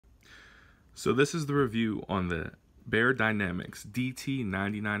So this is the review on the Beyerdynamic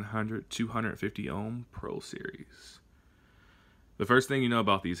DT990 250 ohm Pro Series. The first thing you know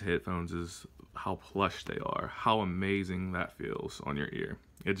about these headphones is how plush they are, how amazing that feels on your ear.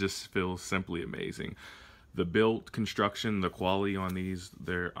 It just feels simply amazing. The build construction, the quality on these,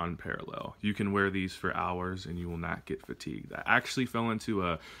 they're unparalleled. You can wear these for hours and you will not get fatigued. I actually fell into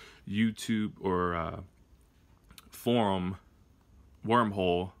a YouTube or a forum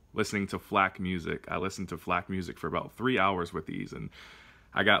wormhole listening to FLAC music. I listened to FLAC music for about 3 hours with these, and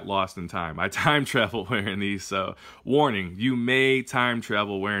I got lost in time. I time travel wearing these, so warning, you may time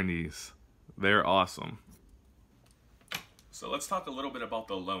travel wearing these. They're awesome. So let's talk a little bit about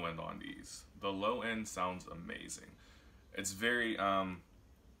the low end on these. The low end sounds amazing. It's very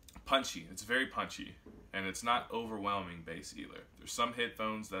punchy. It's very punchy, and it's not overwhelming bass either. There's some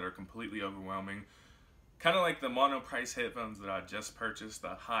headphones that are completely overwhelming. Kind of like the mono-price headphones that I just purchased, the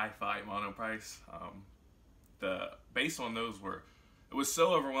hi-fi mono-price. The bass on those it was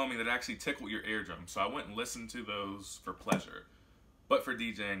so overwhelming that it actually tickled your eardrum. So I went and listened to those for pleasure. But for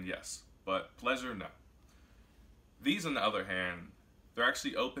DJing, yes. But pleasure, no. These, on the other hand, they're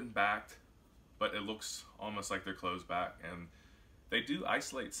actually open-backed, but it looks almost like they're closed back. And they do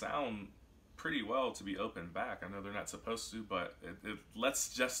isolate sound pretty well to be open back. I know they're not supposed to, but it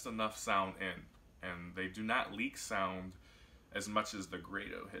lets just enough sound in. And they do not leak sound as much as the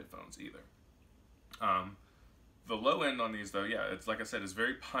Grado headphones either. The low end on these though, yeah, it's like I said, it's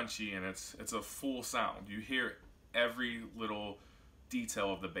very punchy and it's a full sound. You hear every little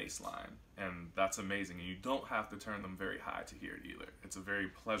detail of the bass line, and that's amazing. And you don't have to turn them very high to hear it either. It's a very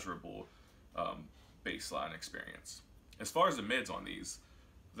pleasurable bass line experience. As far as the mids on these,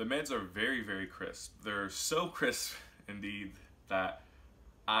 the mids are very, very crisp. They're so crisp indeed that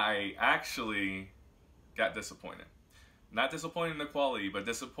I actually got disappointed. Not disappointed in the quality, but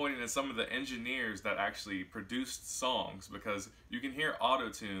disappointed in some of the engineers that actually produced songs, because you can hear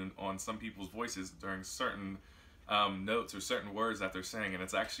auto-tune on some people's voices during certain notes or certain words that they're saying, and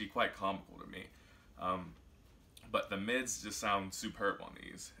it's actually quite comical to me. But the mids just sound superb on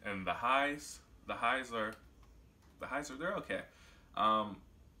these, and the highs are they're okay. How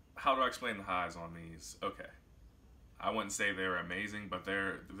do I explain the highs on these? Okay. I wouldn't say they're amazing, but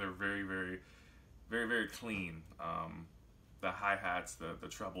they're very, very, very, very clean. The hi-hats, the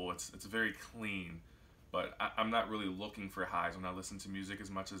treble, it's very clean. But I'm not really looking for highs when I listen to music as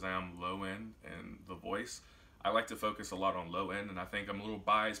much as I am low end and the voice. I like to focus a lot on low end, and I think I'm a little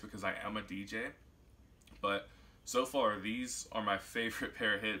biased because I am a DJ. But so far, these are my favorite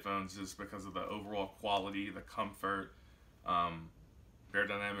pair of headphones just because of the overall quality, the comfort.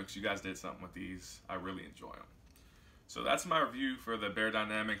 Beyerdynamic, you guys did something with these. I really enjoy them. So that's my review for the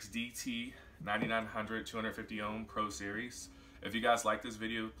Beyerdynamic DT990 250 ohm Pro Series. If you guys like this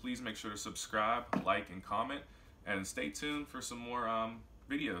video, please make sure to subscribe, like, and comment, and stay tuned for some more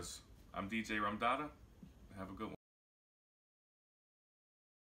videos. I'm DJ Ramdada. Have a good one.